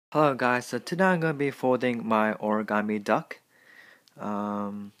Hello guys, so today I'm going to be folding my origami duck.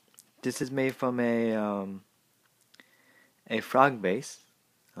 Um, this is made from a frog base,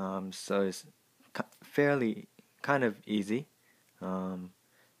 so it's fairly kind of easy,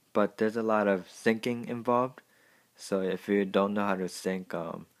 but there's a lot of sinking involved. So if you don't know how to sink,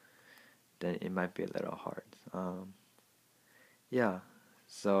 then it might be a little hard. Yeah,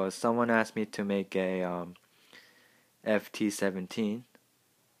 so someone asked me to make a FT17,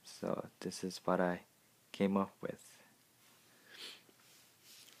 so this is what I came up with.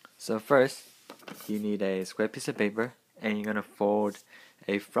 So first, you need a square piece of paper and you're gonna fold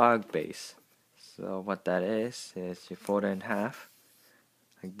a frog base. So what that is you fold it in half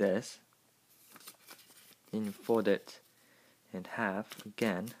like this, and you fold it in half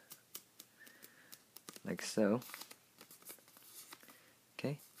again like so.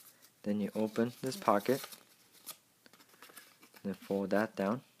 Okay, then you open this pocket, then fold that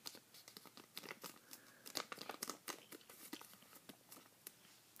down.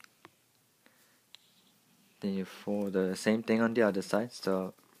 Then you fold the same thing on the other side,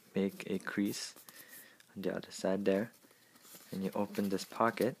 so make a crease on the other side there, and you open this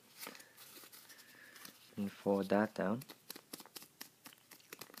pocket and fold that down.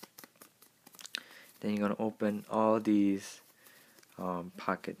 Then you're going to open all these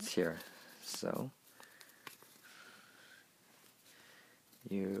pockets here. So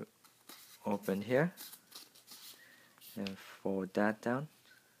you open here and fold that down,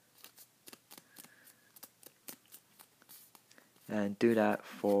 and do that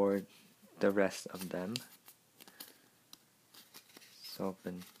for the rest of them. So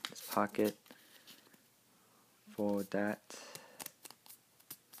open this pocket, fold that,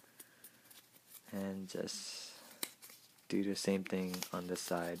 and just do the same thing on the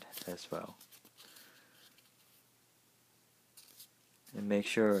side as well. And make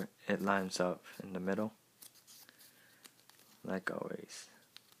sure it lines up in the middle, like always.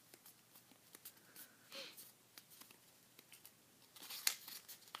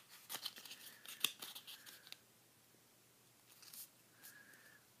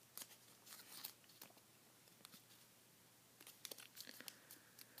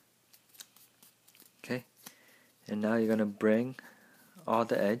 Okay, and now you're going to bring all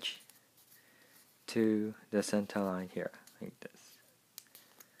the edge to the center line here, like this.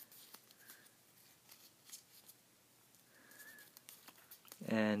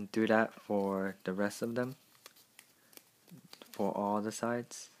 And do that for the rest of them, for all the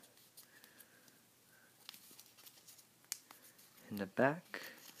sides. In the back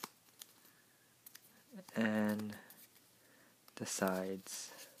and the sides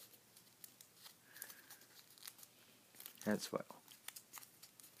as well.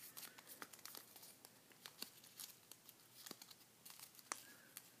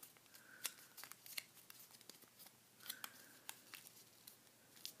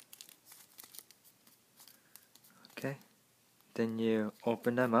 Okay, then you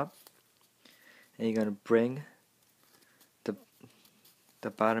open them up and you're going to bring the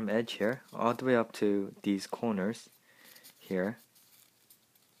bottom edge here all the way up to these corners here,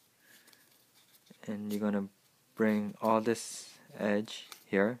 and you're going to bring all this edge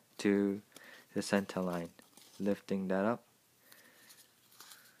here to the center line, lifting that up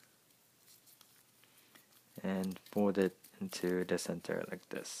and fold it into the center like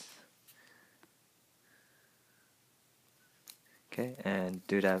this. Okay, and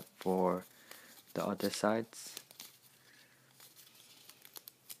do that for the other sides.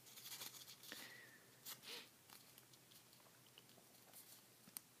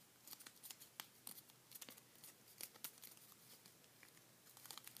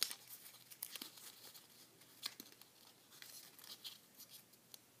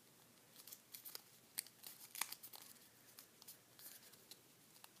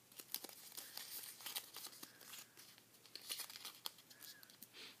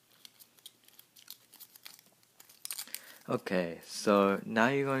 Okay, so now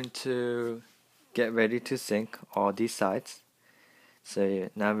you're going to get ready to sink all these sides. So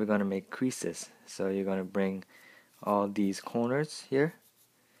now we're going to make creases. So you're going to bring all these corners here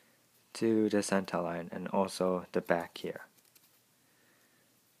to the center line and also the back here.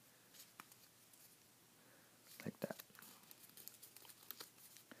 Like that.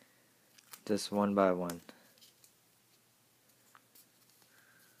 Just one by one.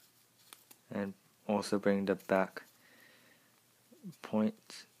 And also bring the back point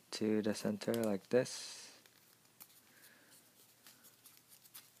to the center like this.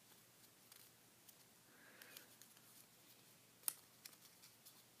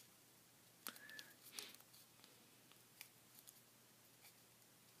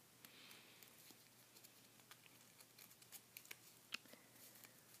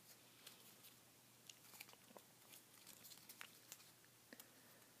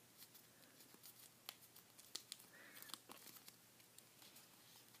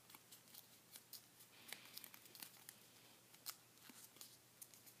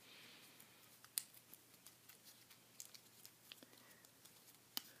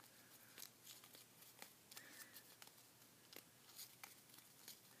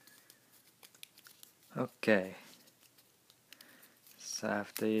 Okay, so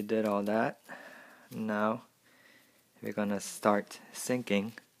after you did all that, now we're gonna start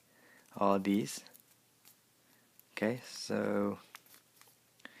syncing all these. Okay, so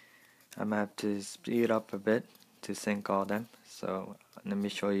I'm gonna have to speed up a bit to sync all them. So let me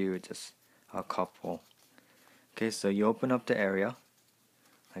show you just a couple. Okay, so you open up the area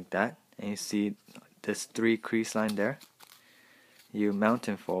like that, and you see this 3 crease line there. You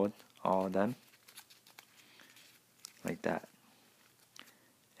mountain fold all of them like that,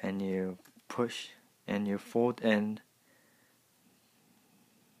 and you push and you fold in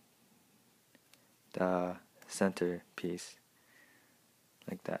the center piece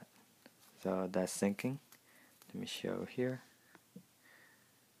like that. So that's syncing. Let me show here.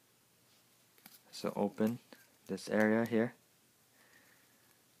 So open this area here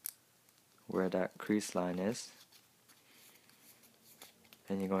where that crease line is,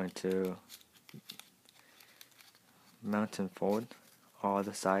 and you're going to mountain fold all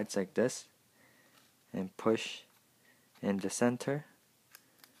the sides like this and push in the center.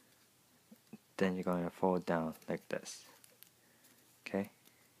 Then you're going to fold down like this. Okay.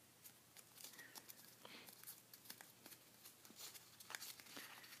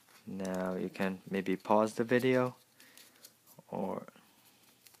 Now you can maybe pause the video or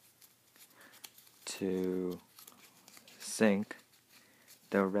to sync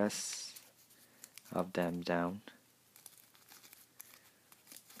the rest of them down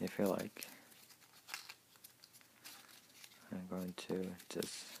if you like. I'm going to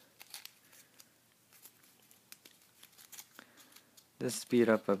just speed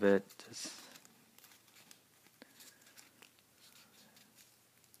up a bit, just